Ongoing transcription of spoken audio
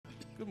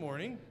Good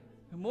morning.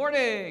 Good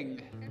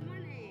morning. Good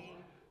morning.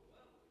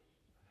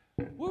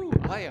 Woo,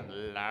 I am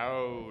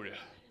loud.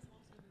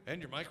 And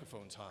your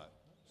microphone's hot.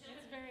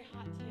 It's very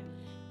hot too.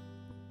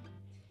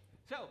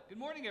 So, good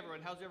morning,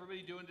 everyone. How's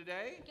everybody doing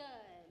today?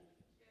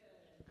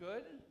 Good.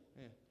 Good?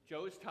 Yeah.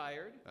 Joe is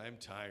tired. I'm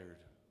tired.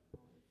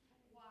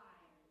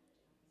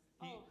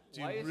 Why?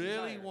 Do Why you is he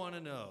really tired? want to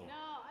know?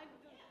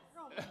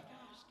 Oh my gosh,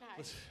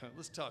 guys.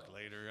 Let's talk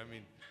later. I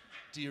mean,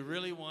 do you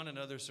really want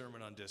another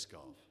sermon on disc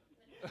golf?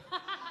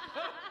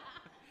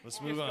 Let's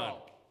move Disc on.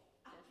 golf.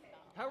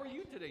 How are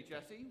you today,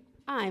 Jesse?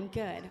 I'm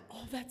good.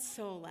 Oh, that's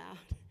so loud.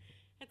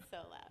 It's so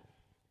loud.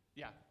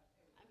 Yeah.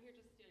 I'm here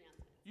just to do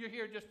announcements. You're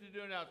here just to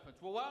do announcements.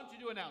 Well, why don't you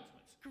do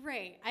announcements?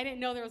 Great. I didn't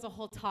know there was a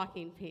whole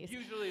talking piece.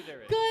 Usually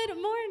there is. Good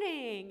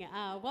morning.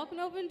 Welcome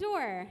to Open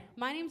Door.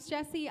 My name's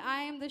Jessie.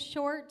 I am the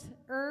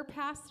shorter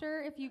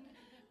pastor. If you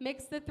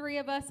mix the three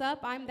of us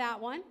up, I'm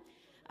that one.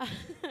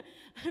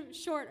 I'm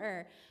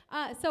shorter.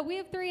 So we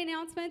have 3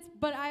 announcements,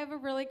 but I have a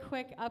really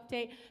quick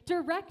update.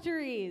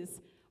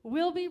 Directories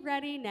will be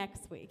ready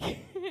next week.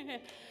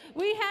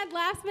 We had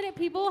last-minute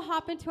people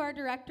hop into our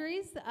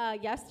directories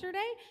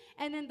yesterday,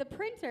 and then the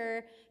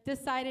printer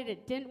decided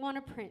it didn't want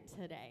to print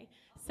today.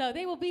 So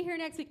they will be here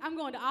next week. I'm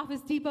going to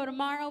Office Depot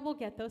tomorrow. We'll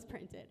get those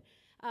printed.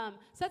 So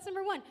that's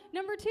number 1.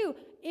 Number 2,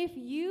 if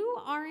you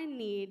are in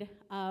need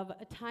of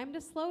a time to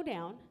slow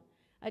down,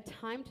 a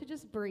time to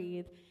just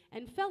breathe,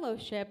 and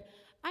fellowship,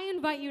 I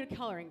invite you to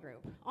coloring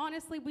group.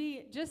 Honestly,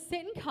 we just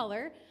sit and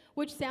color,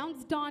 which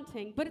sounds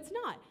daunting, but it's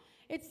not.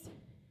 It's,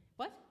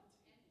 what?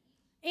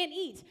 And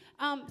eat.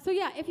 So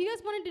yeah, if you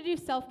guys wanted to do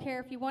self-care,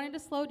 if you wanted to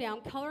slow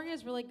down, coloring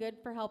is really good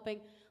for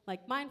helping,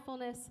 like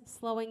mindfulness,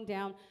 slowing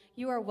down.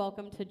 You are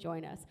welcome to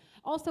join us.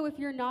 Also, if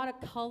you're not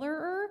a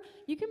colorer,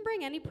 you can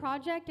bring any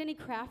project, any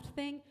craft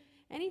thing,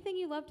 anything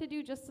you love to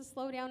do just to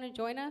slow down and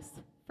join us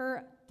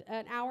for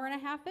an hour and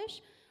a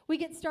half-ish. We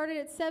get started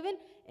at 7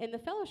 in the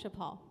fellowship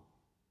hall.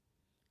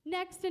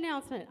 Next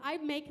announcement. I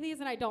make these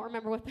and I don't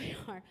remember what they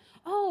are.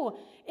 Oh,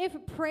 if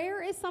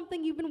prayer is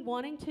something you've been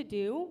wanting to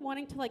do,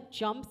 wanting to like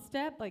jump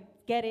step, like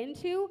get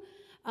into,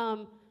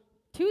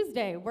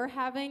 Tuesday we're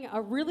having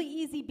a really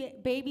easy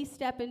baby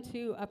step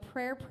into a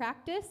prayer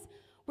practice.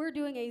 We're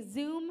doing a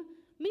Zoom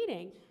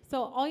meeting.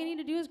 So all you need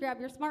to do is grab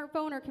your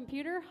smartphone or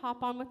computer,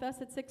 hop on with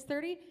us at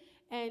 6:30,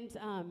 and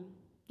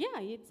yeah,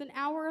 it's an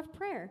hour of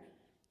prayer.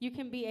 You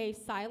can be a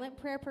silent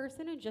prayer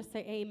person and just say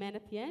amen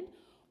at the end,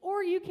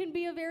 or you can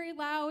be a very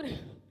loud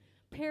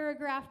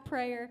paragraph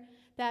prayer.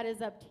 That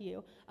is up to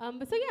you.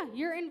 But so yeah,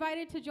 you're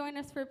invited to join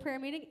us for a prayer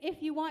meeting.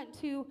 If you want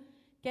to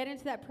get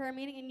into that prayer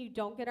meeting and you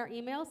don't get our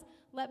emails,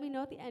 let me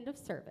know at the end of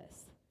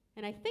service.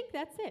 And I think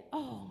that's it.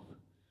 Oh,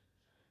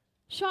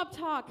 shop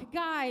talk.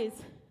 Guys,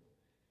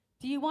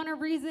 do you want a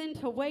reason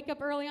to wake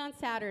up early on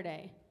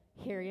Saturday?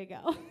 Here you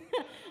go.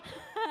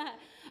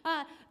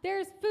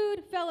 There's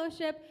food,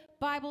 fellowship,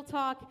 Bible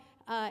talk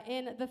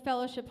in the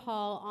fellowship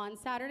hall on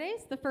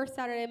Saturdays, the first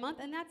Saturday of the month,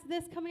 and that's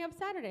this coming up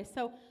Saturday.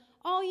 So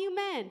all you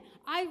men,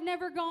 I've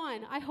never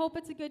gone. I hope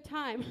it's a good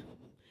time.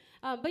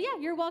 But yeah,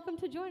 you're welcome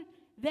to join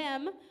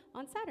them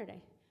on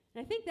Saturday.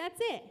 And I think that's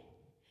it.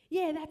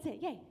 Yeah, that's it.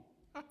 Yay.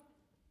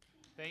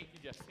 Thank you,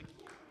 Jesse.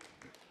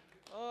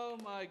 Oh,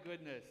 my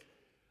goodness.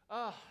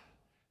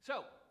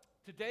 So,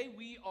 today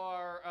we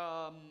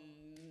are,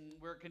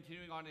 we're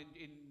continuing on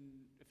in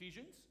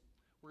Ephesians.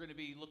 We're going to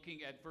be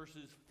looking at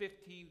verses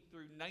 15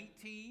 through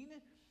 19.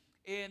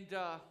 And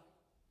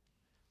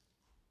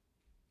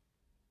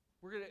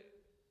we're going to...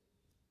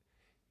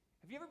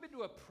 Have you ever been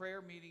to a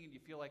prayer meeting and you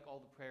feel like all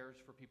the prayers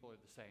for people are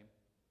the same?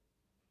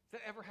 Does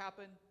that ever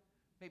happen?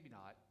 Maybe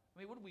not. I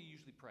mean, what do we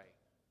usually pray?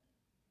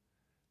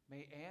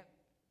 May Aunt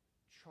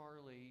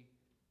Charlie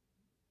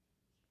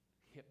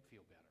hip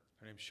feel better.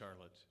 Her name's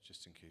Charlotte,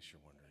 just in case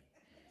you're wondering.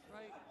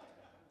 Right?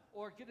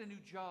 Or get a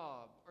new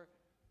job. Or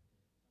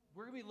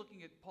we're going to be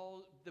looking at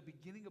the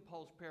beginning of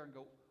Paul's prayer and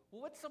go,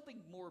 well, what's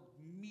something more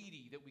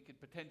meaty that we could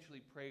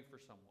potentially pray for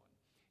someone?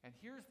 And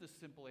here's the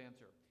simple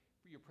answer.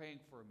 You're praying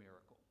for a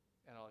miracle.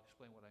 And I'll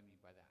explain what I mean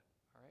by that.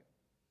 All right?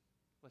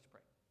 Let's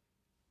pray.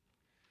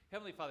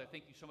 Heavenly Father,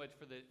 thank you so much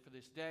for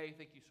this day.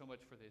 Thank you so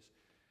much for this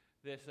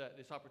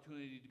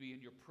opportunity to be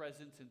in your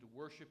presence and to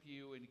worship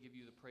you and to give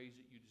you the praise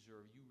that you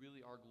deserve. You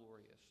really are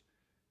glorious.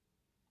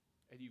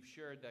 And you've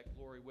shared that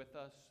glory with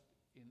us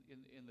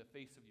in the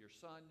face of your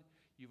Son.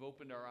 You've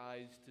opened our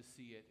eyes to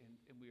see it,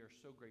 and we are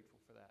so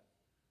grateful for that.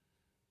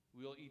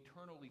 We'll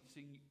eternally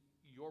sing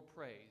your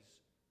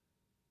praise,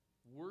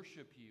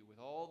 worship you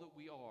with all that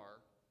we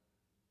are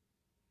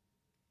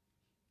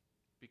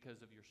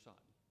because of your Son.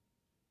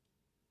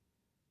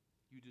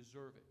 You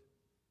deserve it.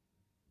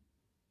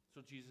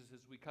 So Jesus,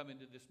 as we come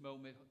into this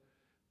moment,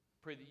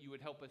 pray that you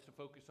would help us to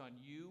focus on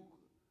you,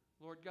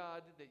 Lord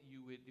God, that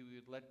you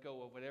would let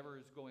go of whatever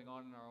is going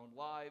on in our own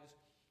lives,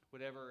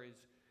 whatever is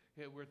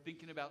we're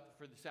thinking about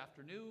for this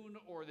afternoon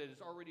or that has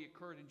already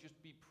occurred, and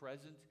just be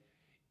present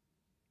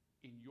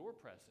in your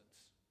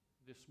presence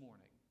this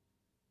morning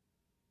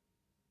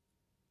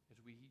as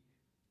we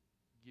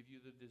give you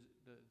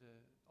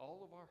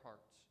all of our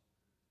hearts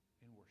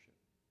in worship.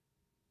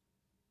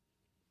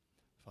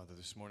 Father,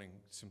 this morning,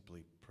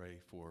 simply pray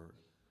for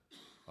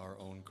our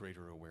own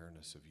greater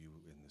awareness of you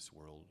in this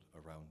world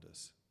around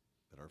us,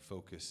 that our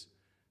focus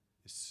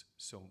is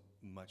so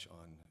much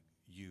on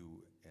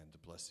you and the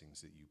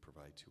blessings that you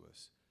provide to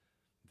us,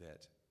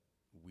 that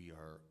we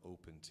are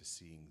open to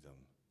seeing them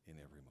in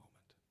every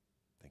moment.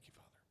 Thank you,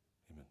 Father.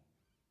 Amen.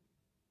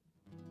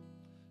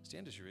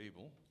 Stand as you're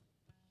able.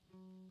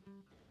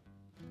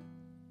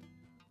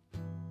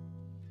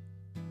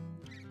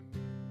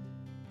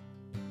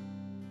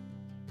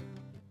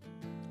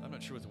 I'm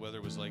not sure what the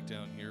weather was like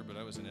down here, but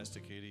I was in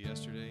Estacada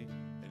yesterday,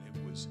 and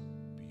it was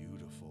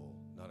beautiful.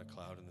 Not a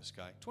cloud in the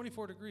sky.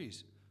 24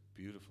 degrees.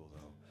 Beautiful,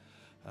 though.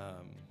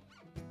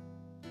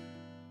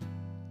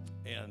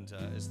 And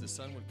as the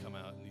sun would come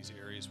out in these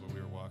areas where we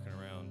were walking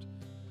around,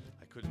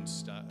 I couldn't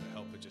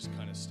help but just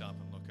kind of stop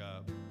and look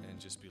up and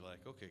just be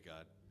like, okay,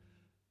 God,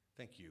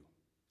 thank you.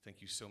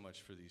 Thank you so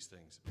much for these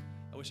things.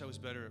 I wish I was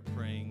better at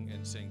praying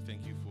and saying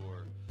thank you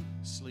for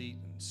sleet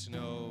and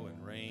snow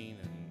and rain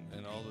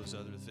and all those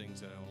other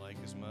things that I don't like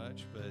as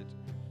much, but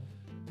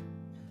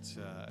it's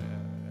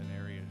an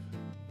area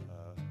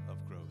of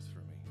growth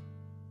for me.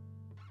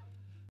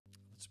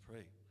 Let's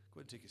pray. Go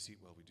ahead and take a seat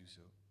while we do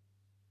so.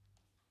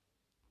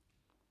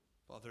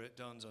 Father, it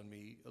dawns on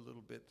me a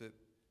little bit that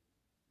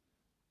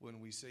when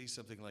we say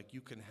something like,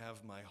 you can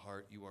have my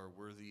heart, you are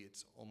worthy,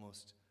 it's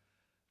almost,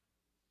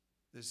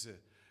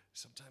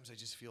 sometimes I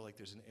just feel like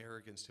there's an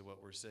arrogance to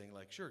what we're saying,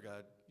 like, sure,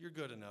 God, you're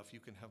good enough, you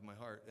can have my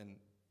heart. And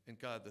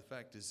God, the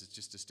fact is, it's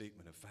just a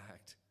statement of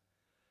fact.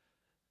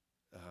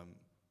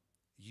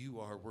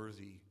 You are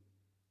worthy,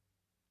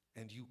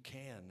 and you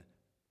can,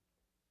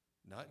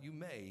 not you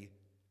may,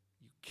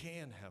 you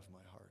can have my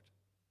heart.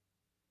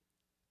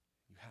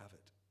 You have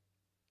it.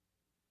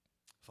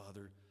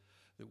 Father,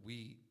 that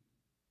we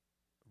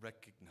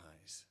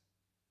recognize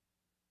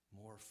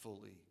more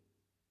fully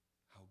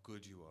how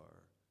good you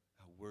are,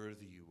 how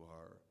worthy you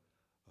are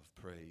of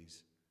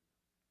praise,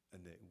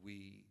 and that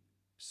we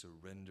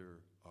surrender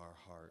our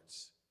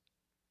hearts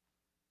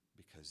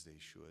because they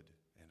should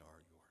and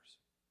are yours.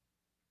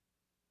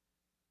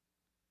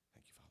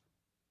 Thank you, Father.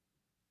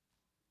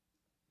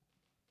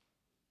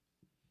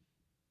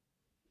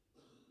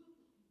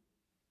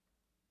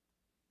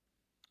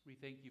 We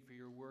thank you for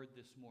your word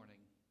this morning.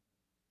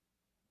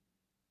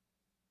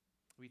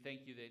 We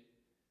thank you that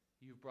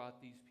you've brought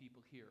these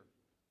people here.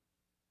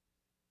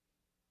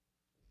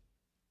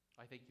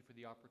 I thank you for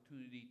the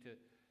opportunity to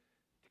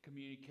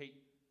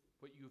communicate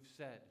what you've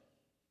said.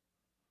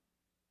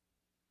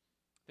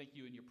 Thank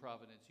you in your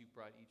providence. You've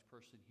brought each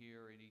person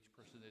here and each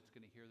person that's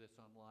going to hear this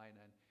online.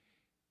 And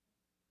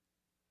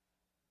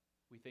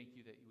we thank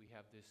you that we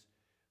have this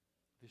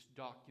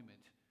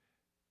document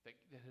that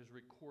has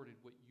recorded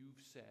what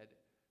you've said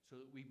so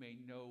that we may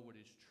know what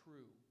is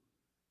true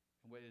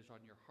and what is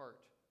on your heart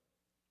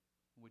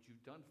and what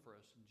you've done for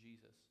us in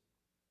Jesus.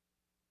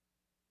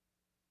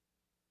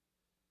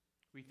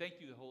 We thank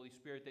you, the Holy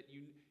Spirit, that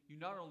you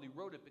not only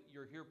wrote it, but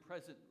you're here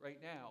present right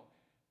now.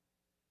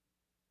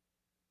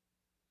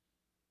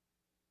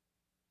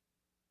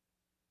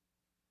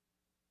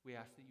 We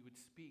ask that you would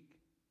speak,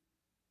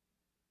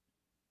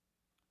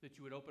 that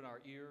you would open our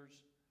ears,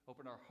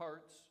 open our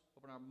hearts,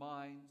 open our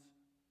minds,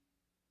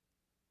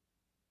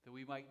 that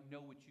we might know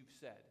what you've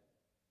said,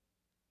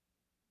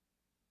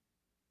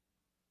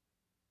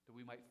 that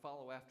we might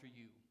follow after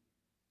you,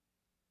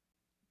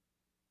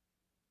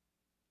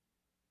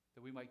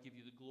 that we might give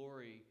you the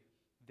glory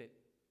that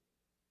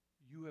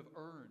you have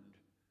earned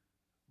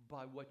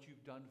by what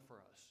you've done for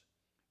us,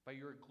 by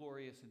your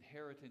glorious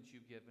inheritance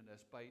you've given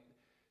us,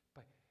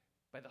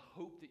 by the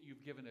hope that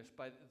you've given us,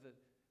 by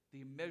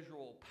the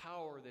immeasurable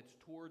power that's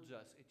towards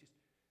us.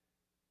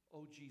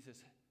 Oh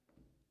Jesus,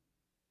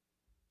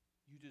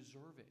 you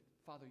deserve it.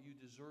 Father, you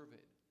deserve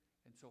it.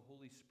 And so,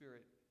 Holy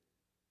Spirit,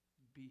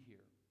 be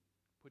here.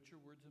 Put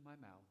your words in my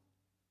mouth.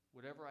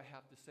 Whatever I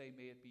have to say,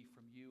 may it be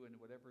from you, and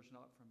whatever's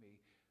not from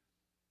me,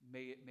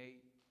 may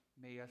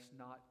us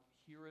not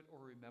hear it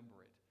or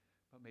remember it,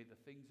 but may the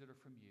things that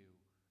are from you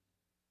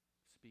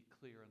speak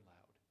clear and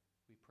loud.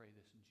 We pray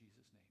this in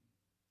Jesus' name.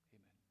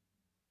 Amen.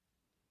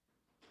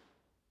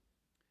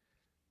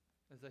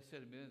 As I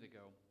said a minute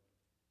ago,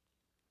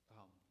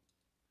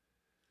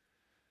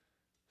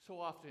 so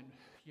often,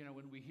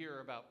 when we hear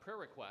about prayer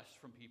requests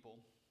from people,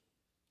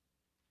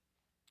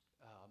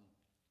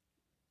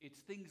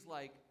 it's things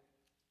like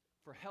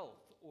for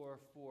health or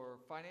for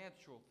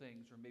financial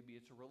things, or maybe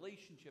it's a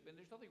relationship, and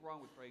there's nothing wrong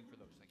with praying for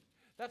those things.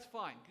 That's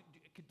fine.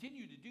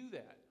 Continue to do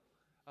that.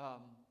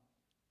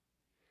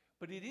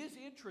 But it is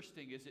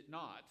interesting, is it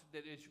not,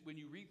 that when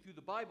you read through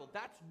the Bible,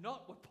 that's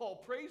not what Paul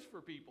prays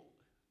for people.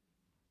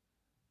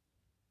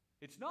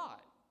 It's not.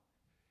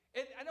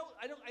 And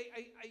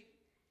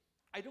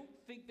I don't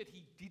think that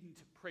he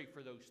didn't pray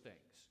for those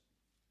things.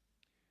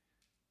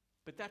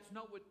 But that's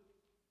not what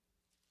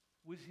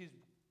was his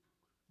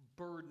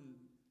burden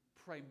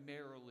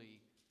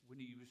primarily when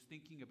he was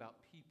thinking about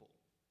people.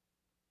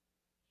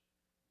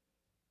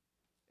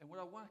 And what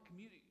I want to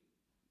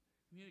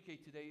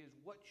communicate today is,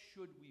 what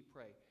should we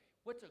pray?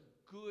 What's a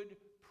good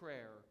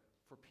prayer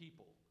for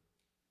people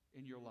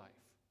in your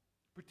life,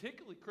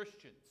 particularly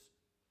Christians.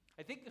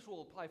 I think this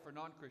will apply for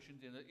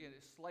non-Christians in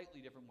a slightly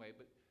different way,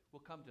 but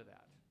we'll come to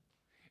that.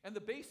 And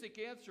the basic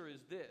answer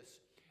is this.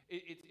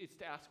 It's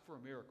to ask for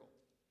a miracle.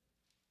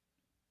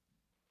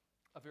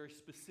 A very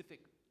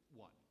specific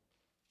one.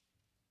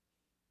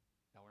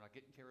 Now, we're not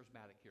getting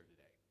charismatic here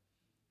today.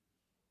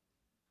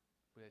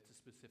 But it's a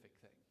specific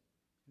thing.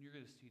 And you're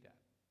going to see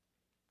that.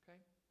 Okay?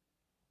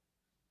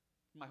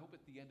 My hope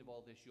at the end of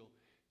all this,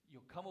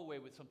 you'll come away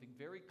with something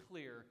very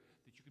clear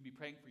that you can be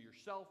praying for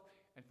yourself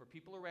and for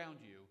people around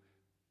you,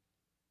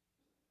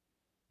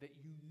 that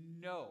you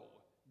know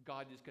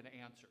God is going to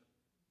answer.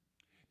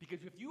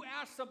 Because if you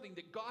ask something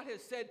that God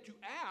has said to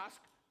ask,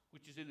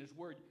 which is in His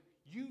Word,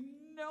 you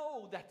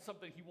know that's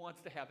something He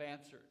wants to have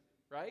answered,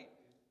 right?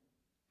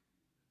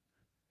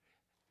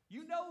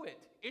 You know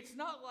it. It's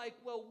not like,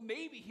 well,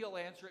 maybe He'll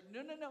answer it.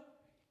 No, no, no.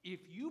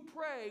 If you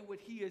pray what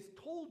He has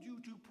told you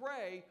to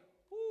pray,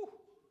 whew,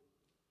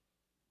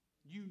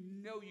 you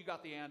know you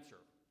got the answer.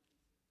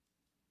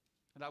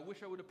 And I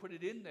wish I would have put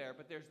it in there,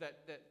 but there's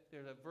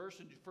a verse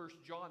in 1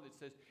 John that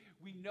says,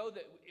 we know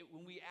that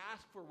when we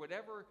ask for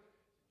whatever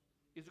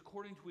is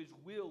according to His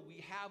will,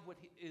 we have what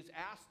is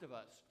asked of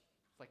us.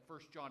 It's like 1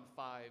 John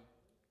 5,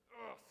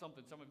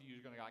 something. Some of you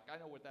are going to go, I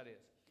know what that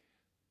is.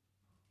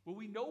 Well,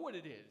 we know what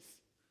it is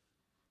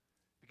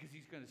because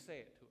He's going to say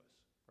it to us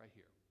right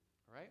here.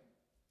 All right?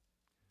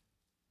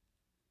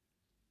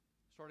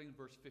 Starting in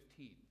verse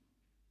 15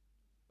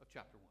 of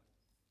chapter 1.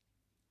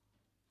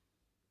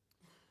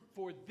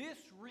 For this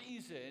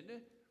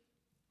reason,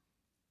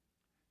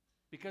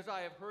 because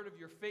I have heard of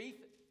your faith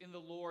in the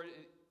Lord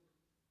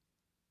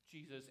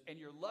Jesus and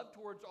your love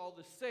towards all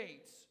the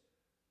saints,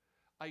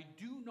 I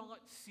do not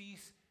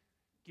cease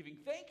giving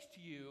thanks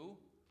to you,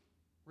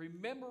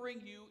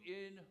 remembering you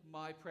in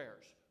my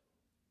prayers.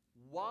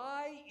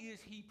 Why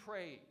is he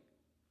praying?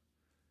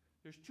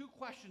 There's two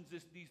questions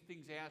these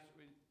things ask,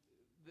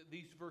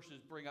 these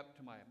verses bring up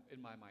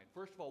in my mind.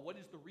 First of all, what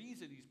is the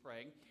reason he's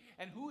praying,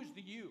 and who is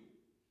the you?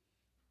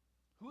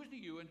 Who is the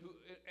you, and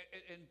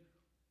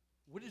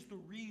what is the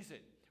reason?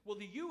 Well,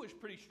 the you is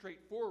pretty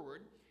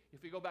straightforward.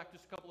 If we go back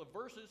just a couple of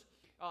verses,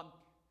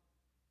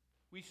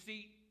 we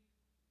see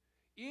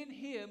in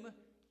him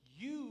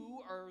you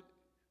are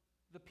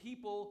the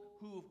people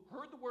who've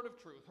heard the word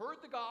of truth, heard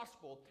the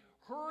gospel,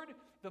 heard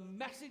the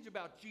message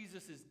about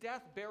Jesus'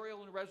 death,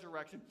 burial, and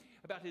resurrection,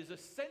 about his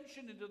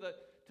ascension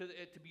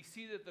to be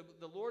seated at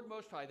the Lord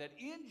Most High, that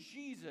in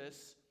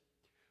Jesus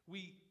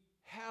we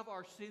have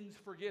our sins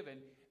forgiven.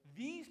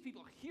 These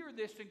people hear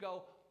this and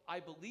go, I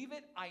believe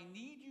it, I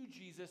need you,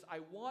 Jesus, I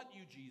want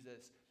you,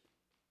 Jesus.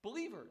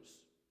 Believers,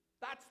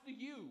 that's the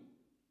you.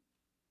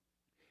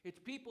 It's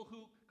people who,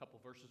 a couple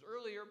verses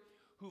earlier,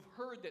 who've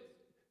heard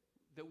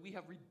that we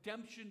have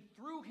redemption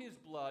through his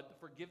blood, the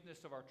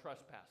forgiveness of our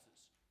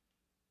trespasses,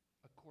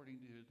 according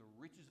to the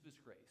riches of his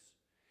grace.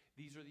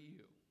 These are the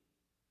you.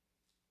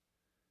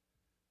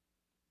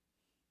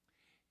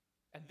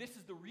 And this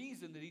is the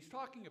reason that he's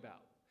talking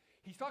about.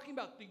 He's talking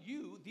about the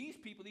you, these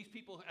people,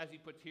 as he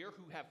puts here,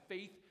 who have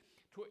faith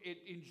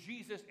in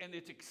Jesus, and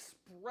it's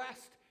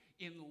expressed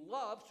in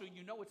love, so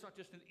you know it's not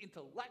just an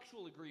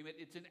intellectual agreement,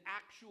 it's an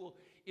actual,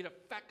 it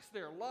affects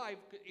their life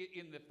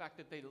in the fact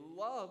that they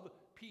love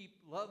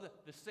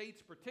the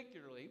saints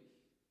particularly.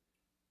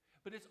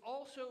 But it's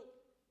also,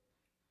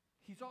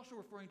 he's also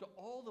referring to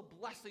all the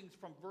blessings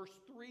from verse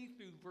 3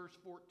 through verse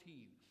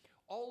 14.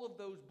 All of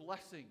those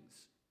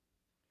blessings.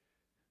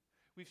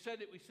 We said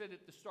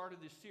at the start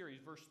of this series,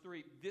 verse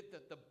 3,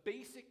 that the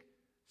basic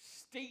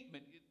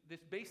statement,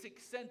 this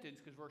basic sentence,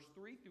 because verse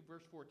 3 through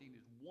verse 14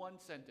 is one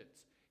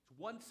sentence. It's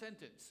one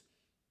sentence.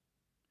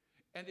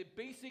 And it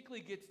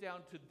basically gets down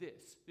to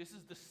this. This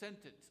is the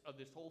sentence of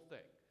this whole thing.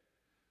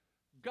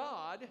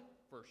 God,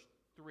 verse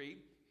 3,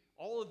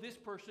 all of this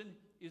person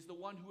is the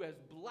one who has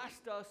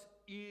blessed us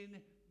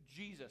in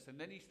Jesus. And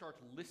then he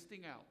starts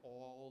listing out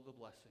all the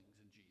blessings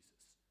in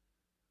Jesus.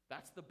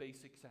 That's the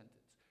basic sentence.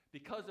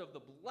 Because of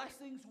the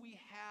blessings we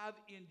have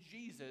in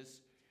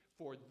Jesus,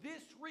 for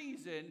this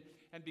reason,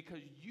 and because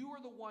you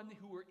are the one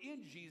who are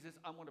in Jesus,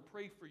 I want to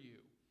pray for you.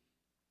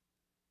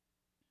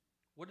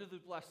 What are the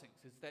blessings?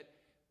 Is that,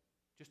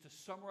 just to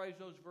summarize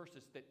those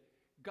verses, that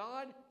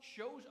God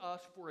chose us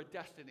for a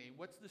destiny.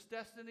 What's this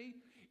destiny?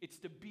 It's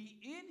to be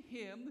in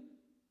him,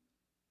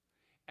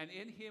 and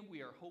in him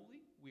we are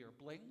holy, we are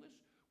blameless,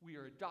 we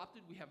are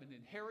adopted, we have an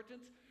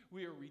inheritance,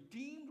 we are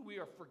redeemed, we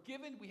are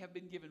forgiven, we have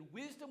been given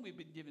wisdom, we've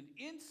been given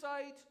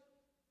insight.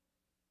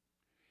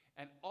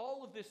 And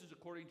all of this is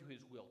according to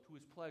his will, to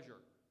his pleasure,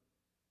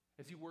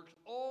 as he works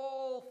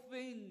all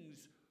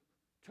things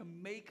to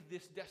make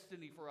this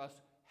destiny for us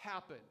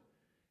happen.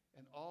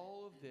 And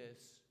all of this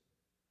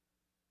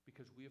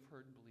because we have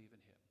heard and believe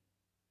in him.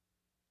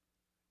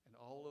 And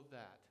all of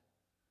that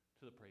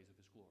to the praise of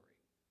his glory.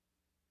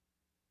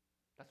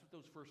 That's what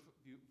those first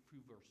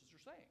few verses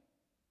are saying.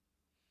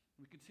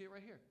 We can see it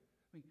right here.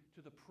 I mean,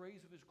 to the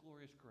praise of his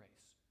glorious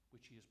grace,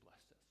 which he has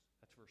blessed us.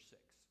 That's verse 6.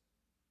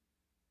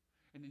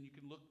 And then you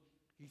can look,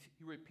 he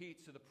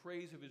repeats, to the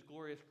praise of his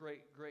glorious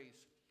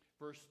grace,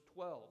 verse verse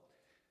 12.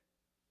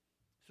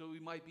 So we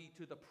might be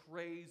to the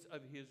praise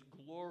of his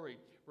glory.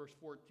 Verse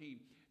 14,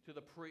 to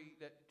the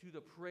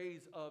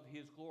praise of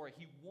his glory.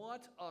 He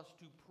wants us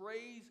to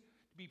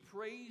be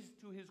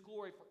praised to his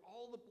glory for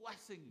all the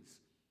blessings.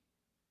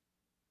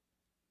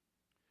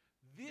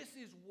 This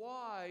is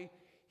why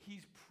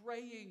he's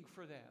praying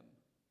for them.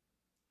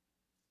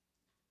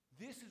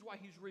 This is why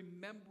he's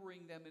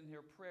remembering them in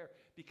their prayer,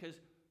 because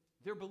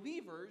they're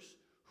believers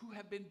who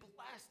have been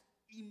blessed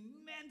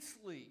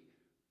immensely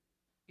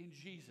in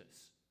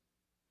Jesus.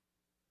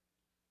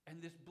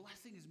 And this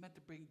blessing is meant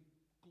to bring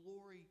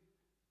glory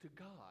to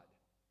God.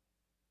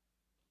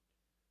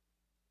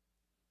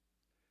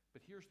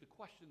 But here's the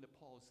question that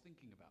Paul is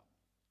thinking about.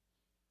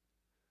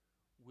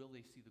 Will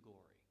they see the glory?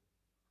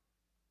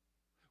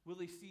 Will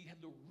they see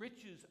the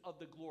riches of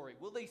the glory?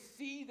 Will they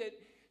see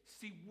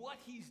what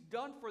he's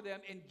done for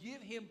them and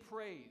give him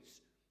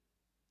praise?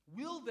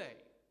 Will they?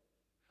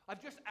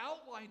 I've just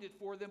outlined it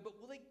for them, but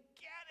will they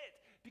get it?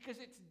 Because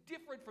it's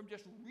different from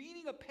just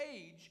reading a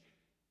page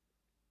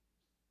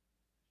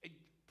and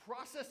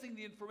processing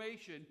the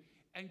information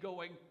and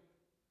going,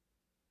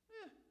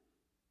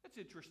 that's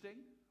interesting.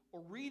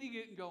 Or reading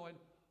it and going,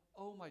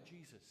 oh my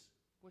Jesus,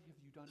 what have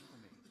you done for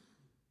me?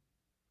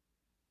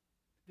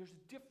 There's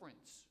a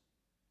difference.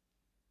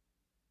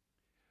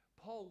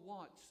 Paul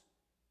wants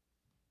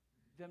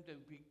them to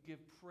give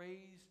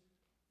praise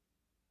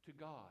to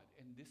God.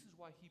 And this is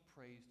why he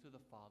prays to the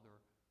Father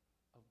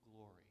of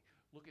glory.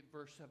 Look at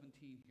verse 17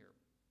 here.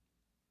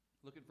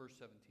 Look at verse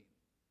 17.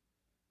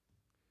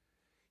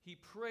 He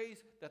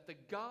prays that the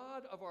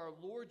God of our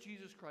Lord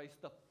Jesus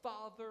Christ, the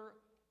Father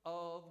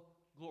of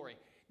glory.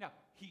 Now,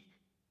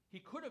 he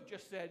could have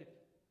just said,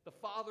 the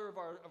Father of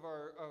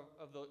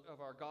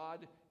our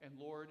God and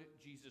Lord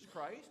Jesus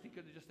Christ. He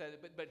could have just said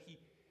it, but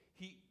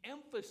he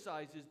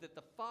emphasizes that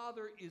the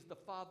Father is the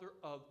Father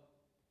of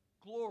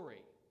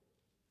glory.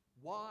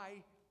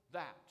 Why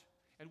that?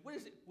 And what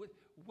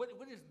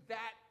does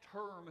that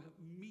term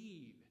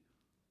mean?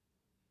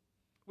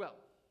 Well,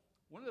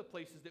 one of the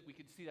places that we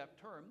can see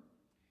that term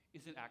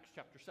is in Acts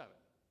chapter 7.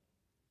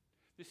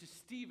 This is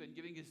Stephen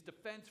giving his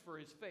defense for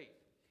his faith.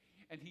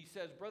 And he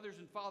says, brothers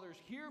and fathers,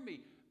 hear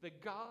me. The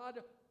God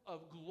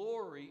of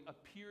glory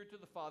appeared to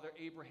the father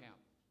Abraham.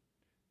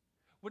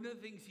 One of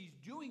the things he's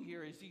doing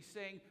here is he's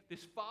saying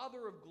this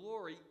Father of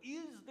glory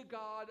is the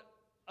God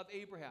of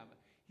Abraham.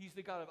 He's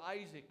the God of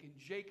Isaac and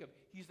Jacob.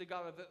 He's the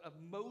God of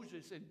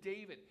Moses and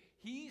David.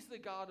 He's the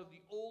God of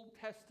the Old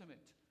Testament.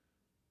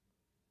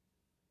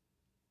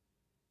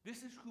 This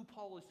is who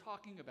Paul is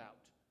talking about.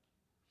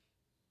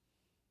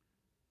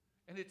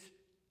 And it's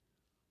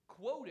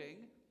quoting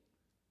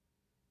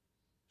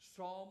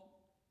Psalm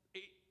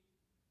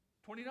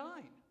 29.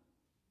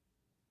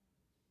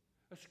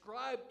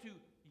 Ascribe to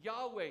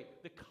Yahweh,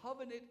 the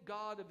covenant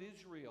God of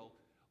Israel,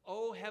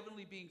 O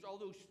heavenly beings, all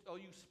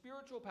you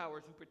spiritual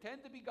powers who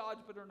pretend to be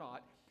gods but are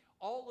not,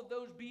 all of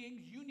those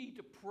beings, you need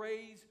to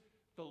praise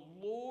the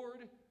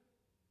Lord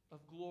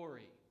of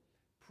glory.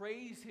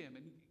 Praise him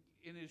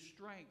in his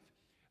strength.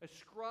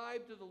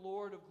 Ascribe to the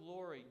Lord of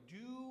glory.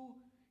 Do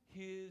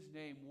his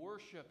name.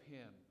 Worship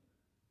him.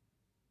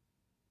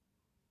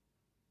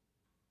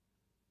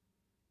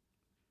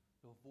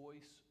 The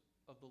voice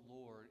of the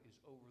Lord is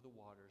over the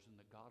waters, and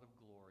the God of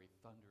glory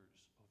thunders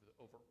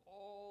over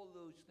all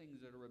those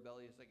things that are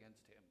rebellious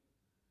against him.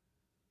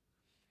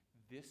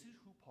 This is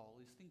who Paul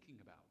is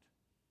thinking about.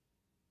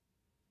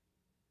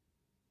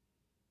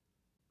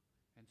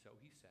 And so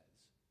he says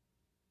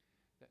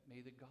that may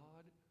the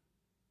God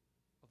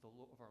of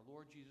our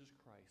Lord Jesus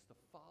Christ,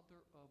 the Father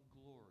of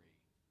glory,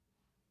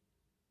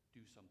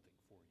 do something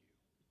for you.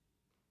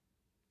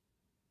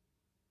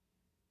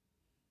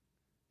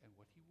 And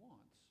what he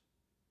wants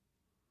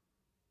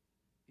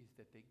is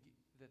that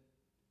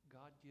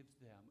God gives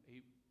them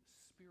a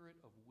spirit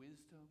of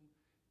wisdom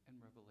and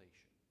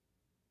revelation.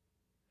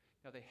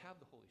 Now, they have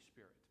the Holy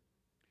Spirit.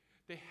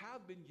 They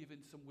have been given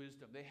some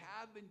wisdom. They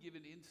have been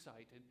given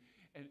insight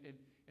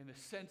and a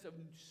sense of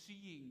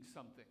seeing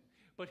something.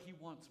 But he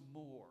wants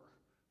more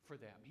for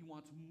them. He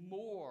wants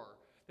more,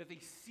 that they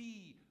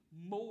see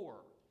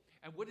more.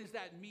 And what does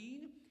that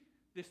mean?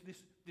 This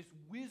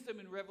wisdom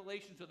and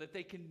revelation so that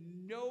they can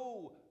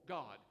know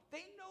God.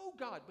 They know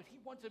God, but he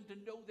wants them to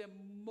know them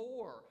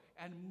more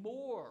and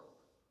more.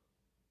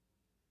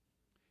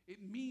 It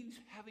means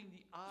having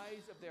the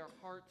eyes of their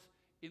hearts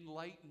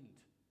enlightened.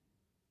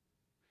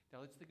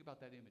 Now let's think about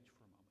that image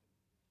for a moment.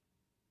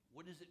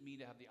 What does it mean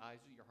to have the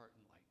eyes of your heart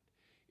enlightened?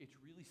 It's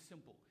really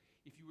simple.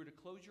 If you were to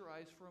close your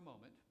eyes for a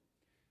moment,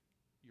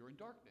 you're in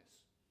darkness,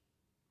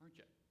 aren't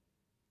you?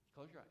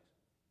 Close your eyes.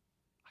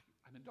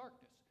 I'm in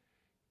darkness.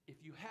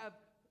 If you have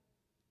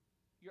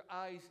your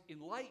eyes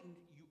enlightened,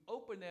 you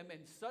open them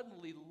and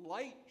suddenly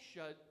light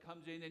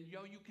comes in and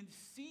you can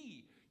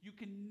see, you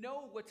can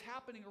know what's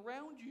happening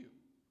around you.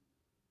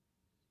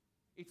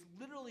 It's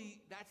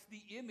literally, that's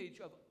the image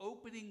of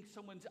opening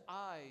someone's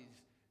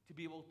eyes to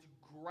be able to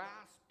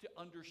grasp, to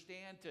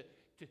understand,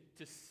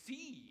 to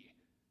see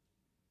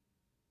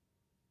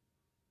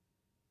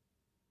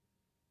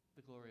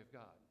the glory of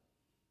God.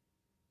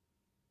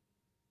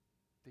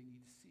 they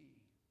need to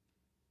see.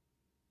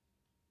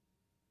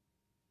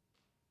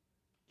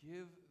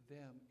 Give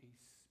them a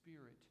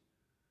spirit.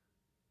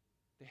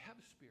 They have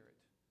a spirit,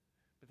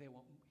 but he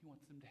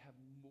wants them to have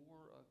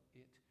more of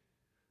it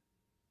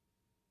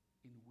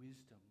in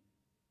wisdom,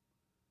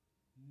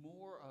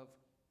 more of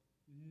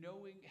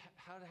knowing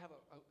how to have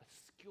a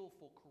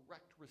skillful,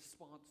 correct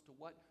response to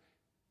what?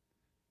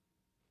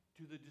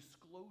 To the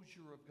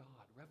disclosure of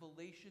God.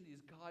 Revelation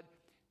is God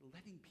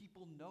letting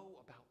people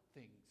know about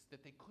things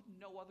that they couldn't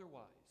know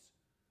otherwise.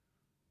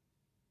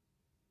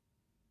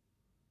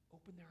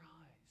 Open their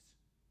eyes.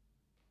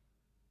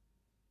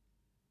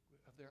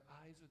 Of their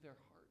eyes of their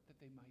heart, that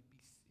they might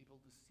be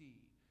able to see.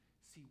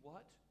 See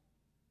what?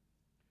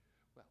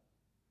 Well,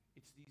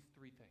 it's these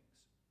three things.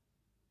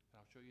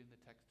 And I'll show you in the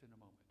text in a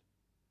moment.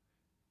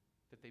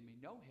 That they may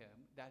know him,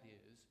 that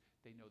is,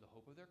 they know the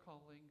hope of their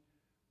calling,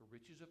 the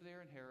riches of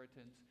their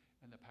inheritance,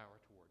 and the power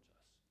towards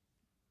us.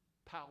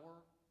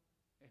 Power,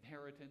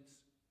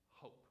 inheritance,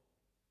 hope.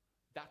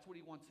 That's what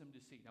he wants them to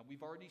see. Now,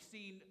 we've already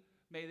seen,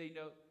 may they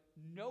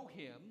know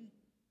him.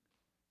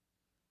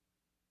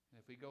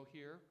 And if we go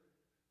here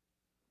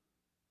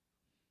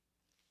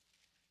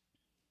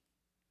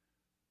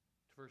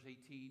to verse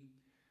 18,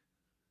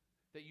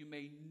 that you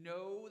may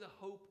know the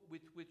hope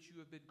with which you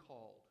have been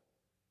called.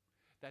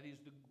 That is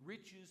the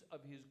riches of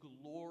his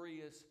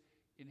glorious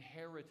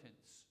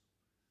inheritance.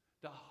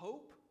 The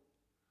hope,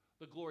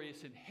 the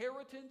glorious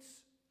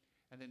inheritance,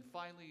 and then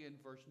finally in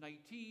verse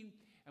 19,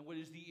 and what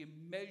is the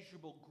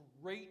immeasurable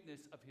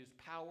greatness of his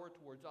power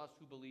towards us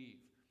who believe.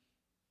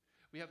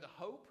 We have the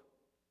hope.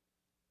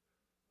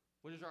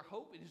 What is our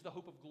hope? It is the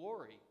hope of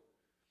glory.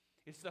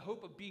 It's the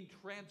hope of being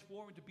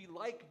transformed to be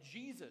like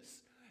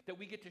Jesus, that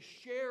we get to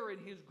share in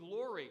his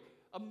glory.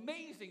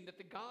 Amazing that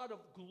the God of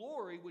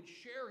glory would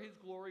share his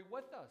glory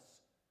with us.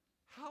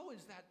 How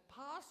is that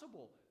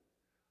possible?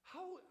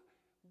 How,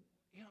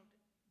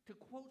 to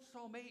quote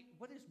Psalm 8,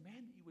 what is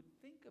man that you would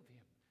think of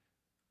him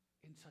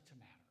in such a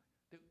manner?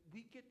 That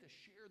we get to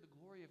share the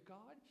glory of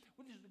God?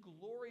 What is the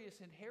glorious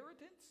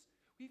inheritance?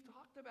 We've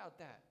talked about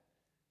that.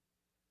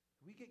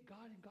 We get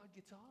God and God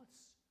gets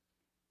us.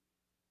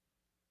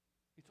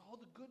 It's all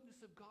the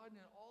goodness of God and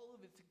all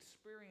of its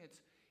experience.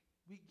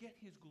 We get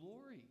his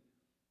glory.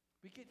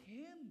 We get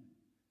him.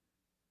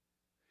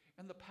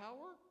 And the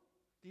power,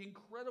 the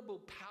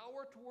incredible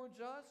power towards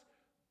us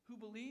who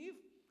believe.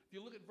 If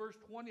you look at verse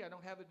 20, I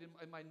don't have it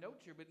in my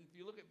notes here, but if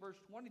you look at verse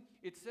 20,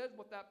 it says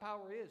what that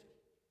power is.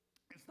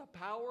 It's the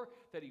power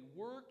that he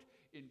worked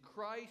in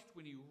Christ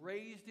when he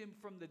raised him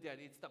from the dead.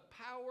 It's the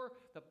power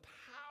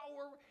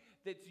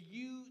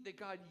that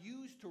God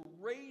used to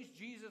raise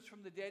Jesus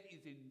from the dead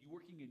is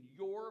working in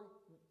your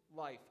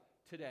life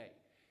today.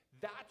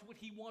 That's what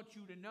he wants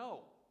you to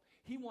know.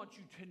 He wants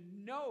you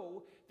to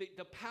know that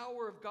the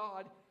power of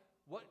God,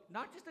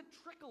 not just a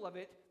trickle of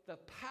it, the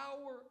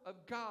power of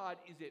God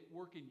is at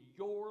work in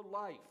your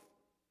life.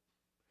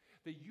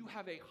 That you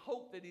have a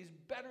hope that is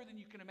better than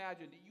you can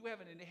imagine. That you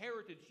have an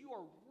inheritance. You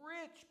are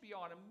rich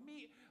beyond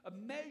a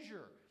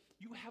measure.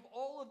 You have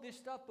all of this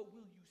stuff, but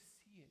will you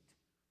see it?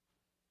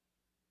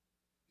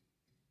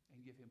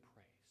 And give him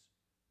praise.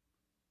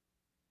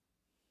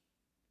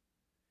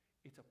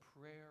 It's a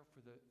prayer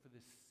for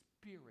the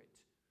Spirit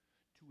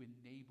to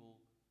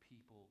enable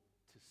people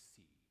to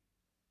see.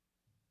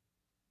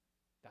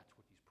 That's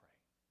what he's praying.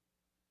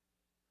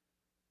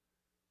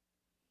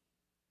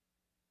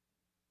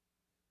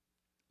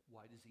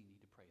 Why does he need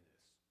to pray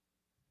this?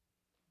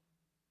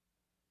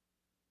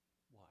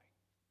 Why?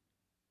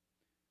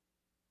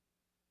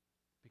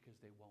 Because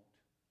they won't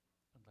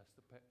unless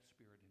the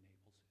Spirit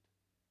enables it.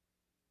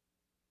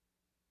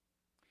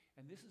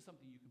 And this is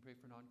something you can pray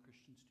for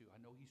non-Christians too. I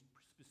know he's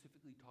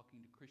specifically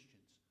talking to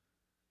Christians.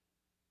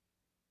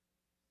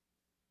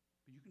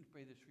 But you can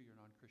pray this for your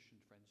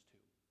non-Christian friends too.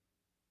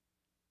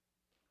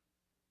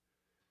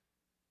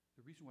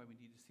 The reason why we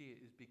need to see it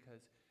is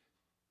because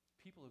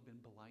people have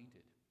been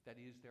blinded. That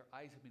is, their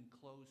eyes have been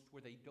closed where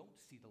they don't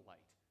see the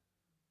light.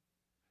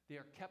 They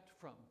are kept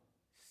from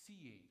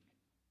seeing.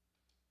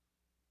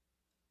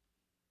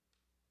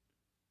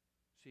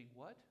 Seeing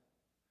what?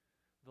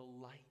 The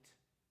light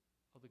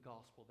of the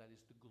gospel, that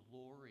is the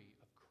glory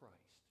of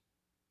Christ.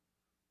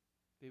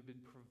 They've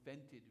been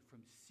prevented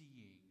from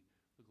seeing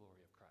the glory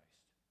of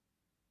Christ,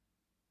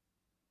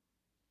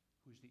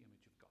 who's the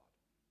image of God.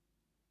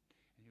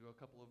 And you go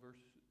a couple of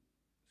verses,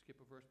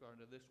 skip a verse, go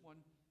into this one.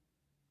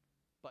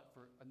 But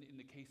in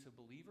the case of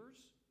believers,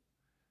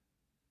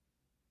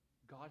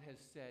 God has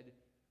said,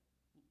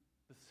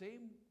 the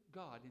same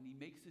God, and he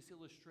makes this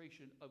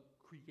illustration of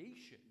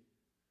creation.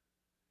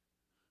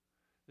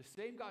 The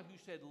same God who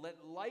said, let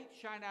light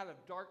shine out of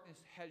darkness,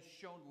 has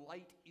shown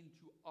light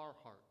into our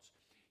hearts.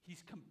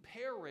 He's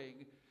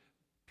comparing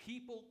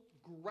people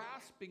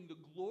grasping the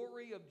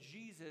glory of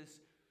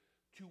Jesus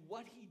to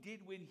what he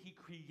did when he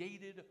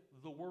created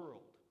the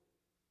world.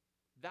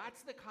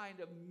 That's the kind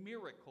of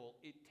miracle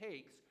it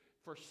takes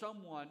for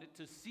someone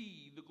to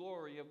see the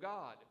glory of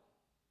God.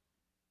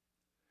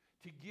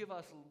 To give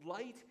us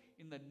light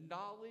in the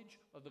knowledge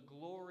of the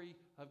glory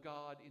of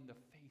God in the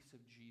face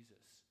of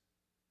Jesus.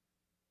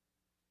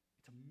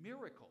 It's a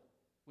miracle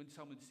when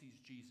someone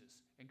sees Jesus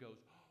and goes,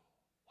 oh,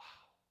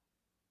 wow,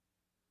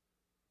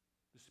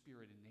 the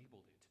Spirit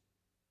enabled it.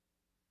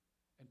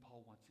 And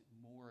Paul wants it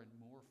more and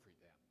more for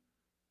them.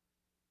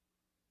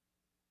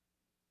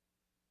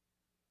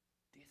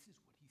 This is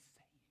what he's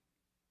saying.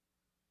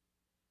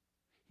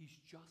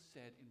 He's just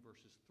said in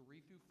verses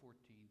 3 through 14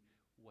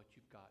 what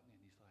you've gotten,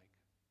 and he's like,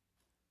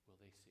 will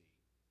they see?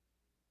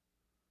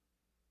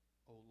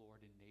 Oh Lord,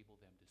 enable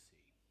them to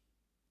see.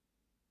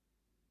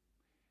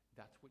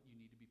 That's what you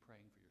need to be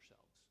praying for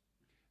yourselves.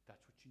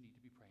 That's what you need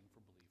to be praying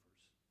for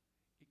believers.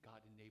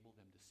 God, enable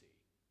them to see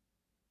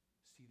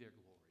their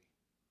glory,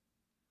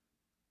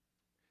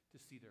 to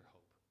see their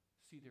hope,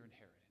 see their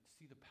inheritance,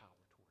 see the power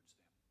towards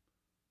them.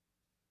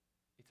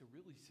 It's a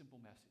really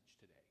simple message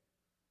today.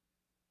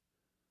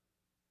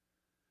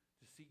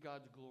 To see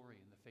God's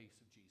glory in the face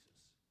of Jesus.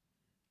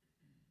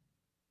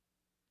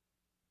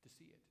 To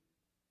see it.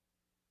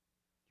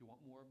 Do you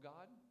want more of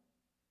God?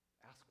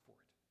 Ask for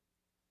it.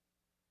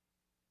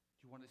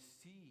 Do you want to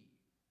see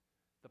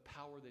the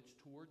power that's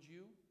towards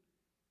you?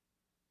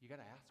 You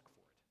got to ask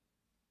for it.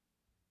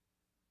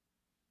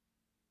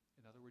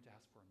 In other words,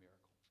 ask for a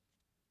miracle.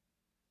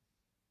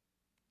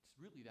 It's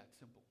really that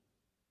simple.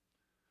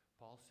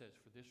 Paul says,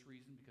 for this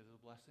reason, because of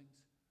the blessings,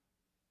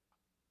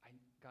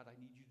 God, I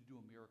need you to do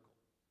a miracle.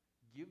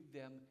 Give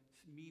them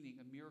meaning,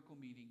 a miracle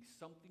meaning,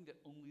 something that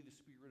only the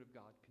Spirit of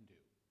God can do.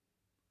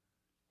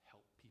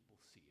 Help people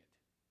see it.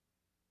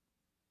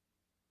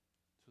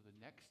 So the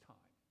next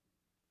time,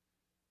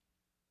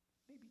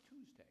 maybe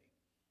Tuesday,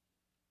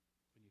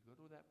 when you go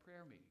to that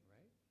prayer meeting,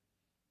 right?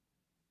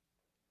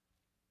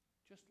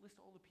 Just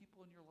list all the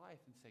people in your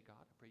life and say,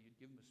 God, I pray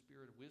you'd give them a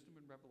spirit of wisdom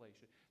and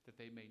revelation,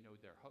 that they may know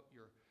their hope,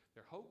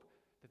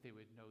 that they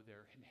would know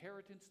their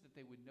inheritance, that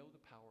they would know the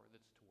power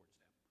that's towards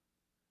them.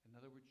 In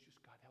other words, just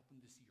God, help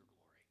them to see your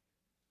glory.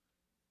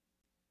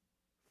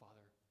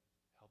 Father,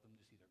 help them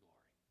to see their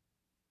glory.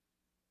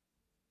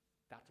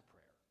 That's a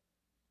prayer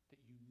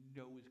that you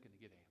know is going to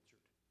get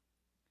answered.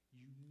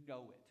 You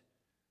know it.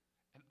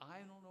 And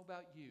I don't know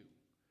about you,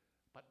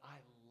 but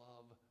I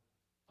love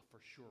a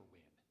for sure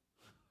win.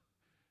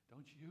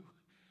 Don't you?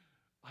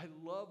 I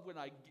love when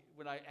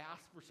I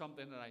ask for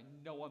something and I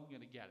know I'm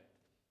going to get it.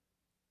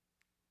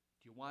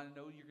 Do you want to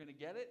know you're going to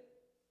get it?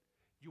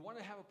 Do you want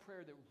to have a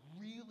prayer that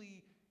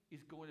really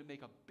is going to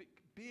make a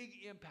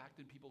big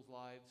impact in people's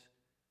lives?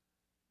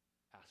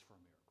 Ask for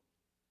a miracle.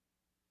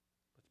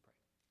 Let's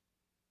pray.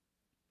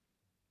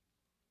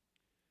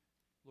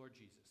 Lord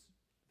Jesus,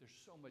 there's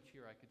so much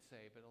here I could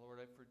say, but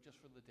Lord, just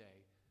for the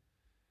day,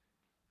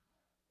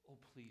 oh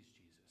please,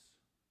 Jesus,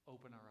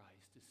 open our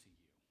eyes to see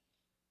you.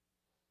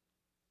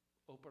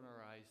 Open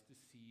our eyes to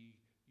see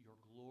your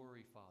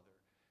glory, Father.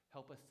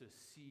 Help us to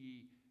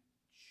see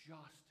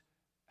just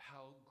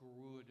how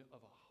good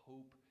of a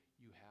hope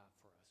you have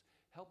for us.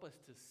 Help us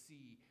to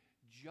see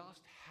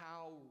just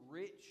how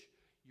rich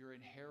your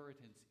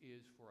inheritance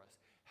is for us.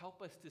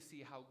 Help us to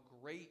see how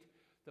great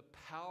the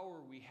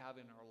power we have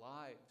in our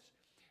lives.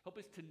 Help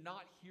us to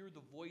not hear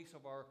the voice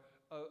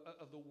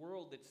of the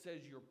world that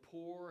says you're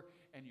poor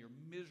and you're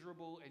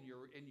miserable and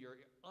you're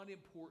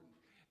unimportant,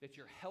 that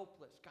you're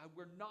helpless. God,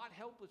 we're not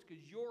helpless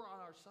because you're on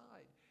our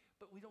side,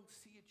 but we don't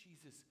see it,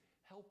 Jesus.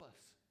 Help us.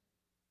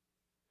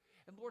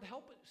 And Lord,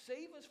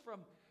 save us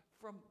from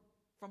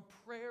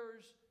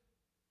prayers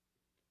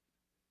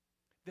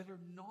that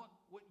are not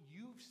what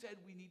you've said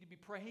we need to be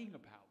praying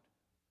about.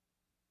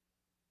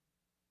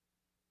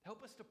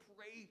 Help us to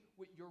pray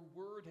what your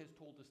word has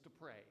told us to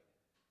pray.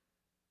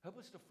 Help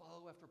us to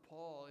follow after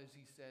Paul as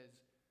he says,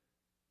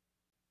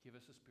 give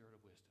us a spirit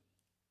of wisdom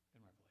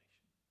and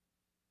revelation.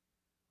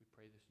 We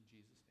pray this in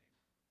Jesus'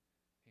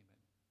 name.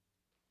 Amen.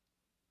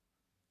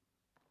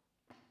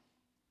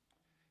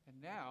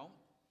 And now,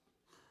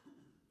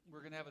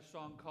 we're going to have a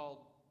song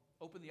called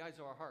Open the Eyes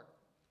of Our Heart.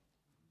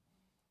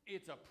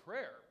 It's a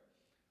prayer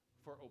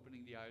for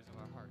opening the eyes of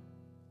our heart.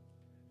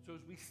 So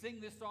as we sing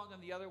this song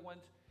and the other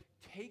ones,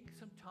 take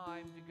some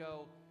time to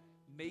go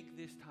make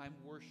this time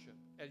worship.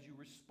 As you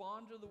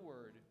respond to the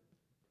word,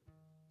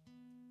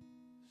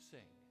 sing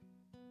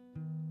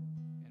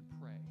and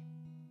pray.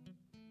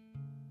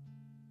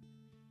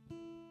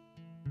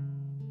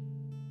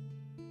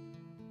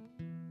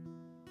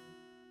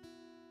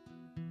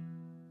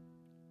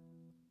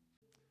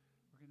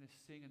 We're going to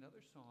sing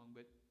another song,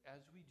 but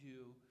as we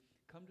do,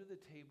 come to the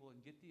table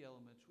and get the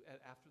elements.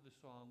 After the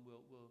song, we'll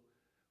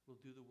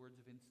do the words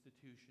of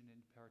institution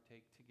and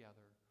partake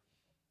together.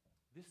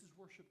 This is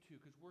worship too,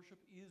 because worship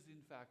is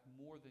in fact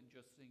more than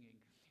just singing.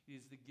 It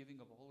is the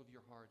giving of all of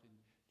your heart and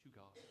to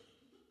God,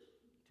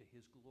 to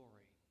his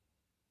glory.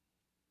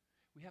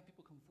 We have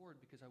people come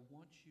forward because I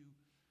want you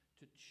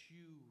to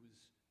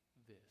choose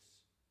this.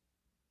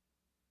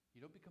 You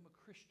don't become a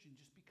Christian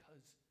just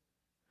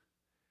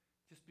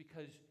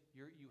because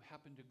you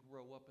happen to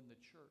grow up in the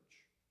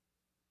church.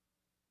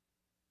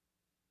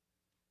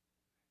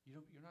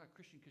 You're not a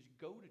Christian because you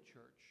go to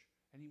church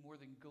any more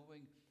than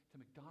going to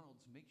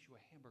McDonald's makes you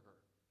a hamburger.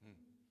 Hmm.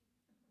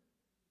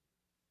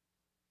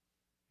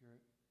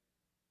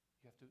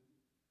 You have to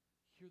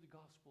hear the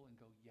gospel and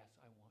go, yes,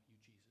 I want you,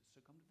 Jesus.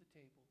 So come to the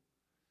table.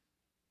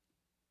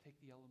 Take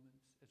the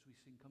elements as we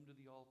sing, come to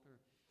the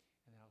altar,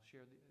 and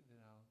then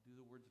I'll do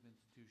the words of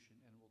institution,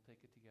 and we'll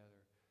take it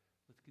together.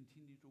 Let's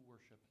continue to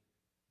worship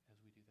as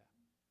we do that.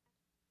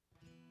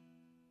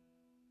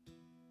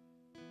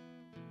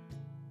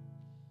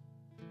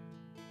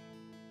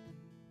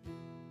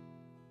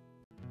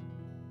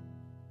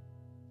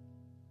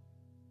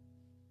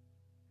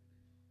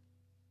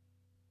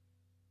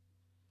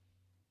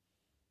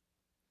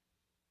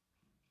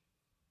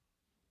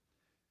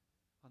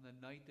 On the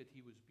night that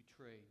he was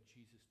betrayed,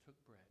 Jesus took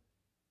bread,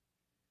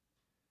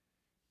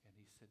 and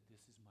he said,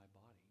 "This is my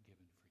body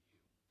given for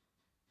you."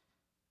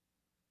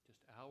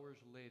 Just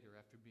hours later,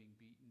 after being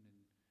beaten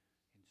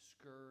and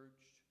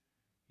scourged,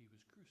 he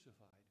was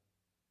crucified.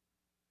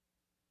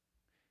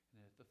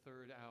 And at the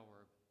third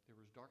hour, there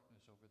was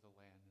darkness over the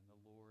land, and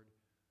the Lord,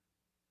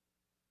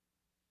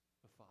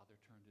 the Father,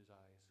 turned his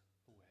eyes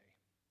away,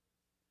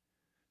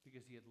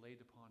 because he had laid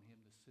upon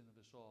him the sin of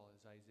us all,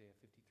 as Isaiah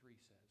 53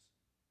 says.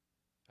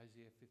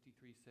 Isaiah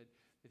 53 said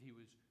that he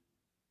was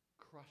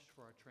crushed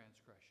for our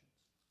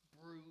transgressions,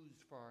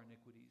 bruised for our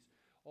iniquities.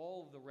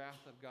 All of the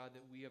wrath of God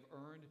that we have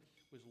earned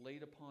was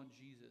laid upon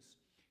Jesus.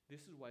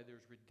 This is why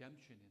there's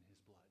redemption in his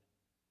blood.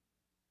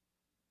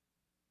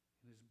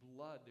 In his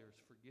blood, there's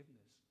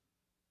forgiveness.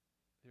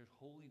 There's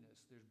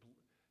holiness.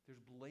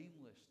 There's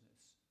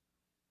blamelessness.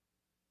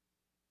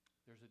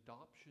 There's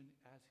adoption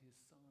as his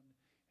son.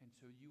 And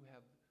so you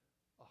have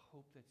a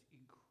hope that's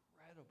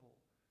incredible.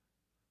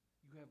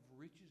 You have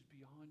riches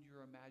beyond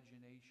your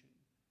imagination.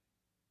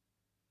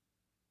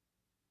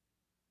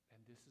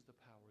 And this is the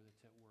power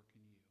that's at work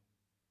in you,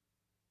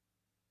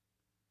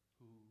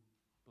 who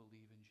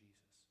believe in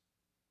Jesus,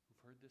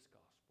 who've heard this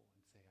gospel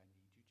and say, "I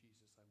need you,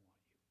 Jesus, I want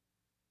you."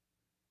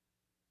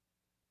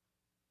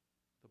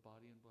 The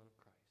body and blood of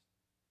Christ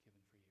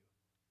given for you.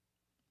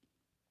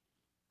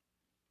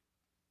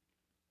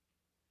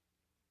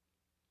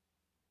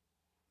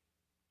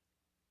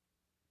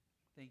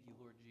 Thank you,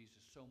 Lord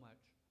Jesus, so much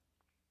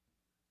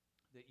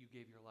that you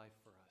gave your life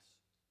for us.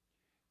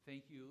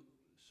 Thank you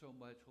so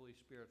much, Holy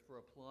Spirit, for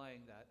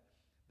applying that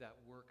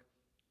work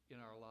in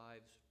our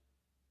lives,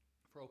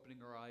 for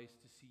opening our eyes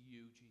to see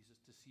you,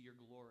 Jesus, to see your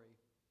glory.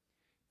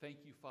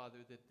 Thank you,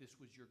 Father, that this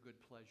was your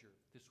good pleasure.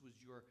 This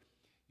was your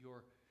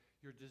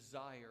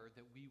desire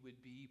that we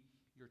would be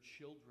your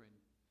children,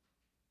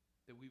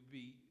 that we would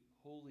be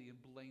holy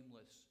and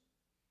blameless,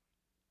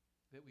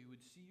 that we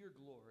would see your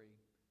glory,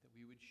 that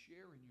we would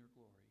share in your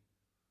glory,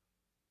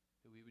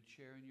 that we would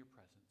share in your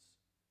presence.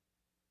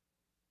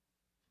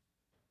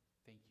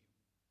 Thank you.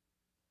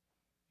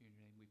 In your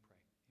name we pray.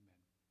 Amen.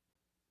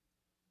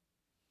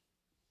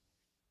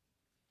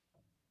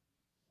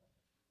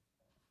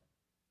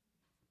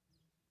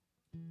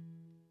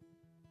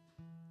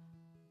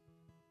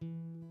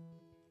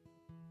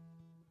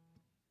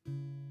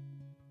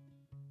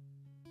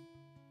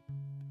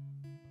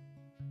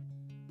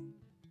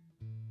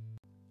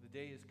 The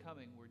day is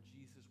coming where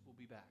Jesus will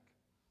be back.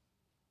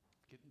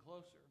 It's getting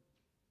closer.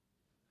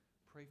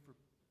 Pray for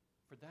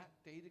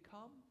that day to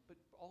come, but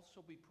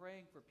also be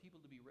praying for people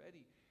to be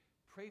ready.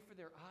 Pray for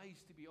their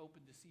eyes to be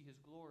open to see his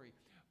glory,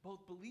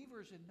 both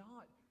believers and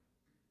not,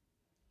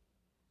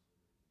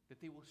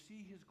 that they will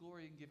see his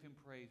glory and give him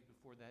praise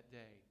before that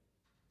day,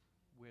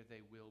 where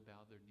they will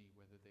bow their knee,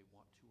 whether they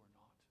want to or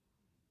not,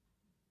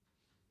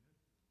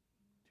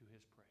 to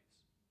his praise.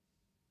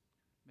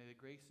 May the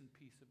grace and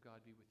peace of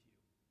God be with you.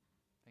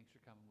 Thanks for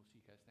coming. We'll see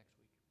you guys next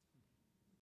week.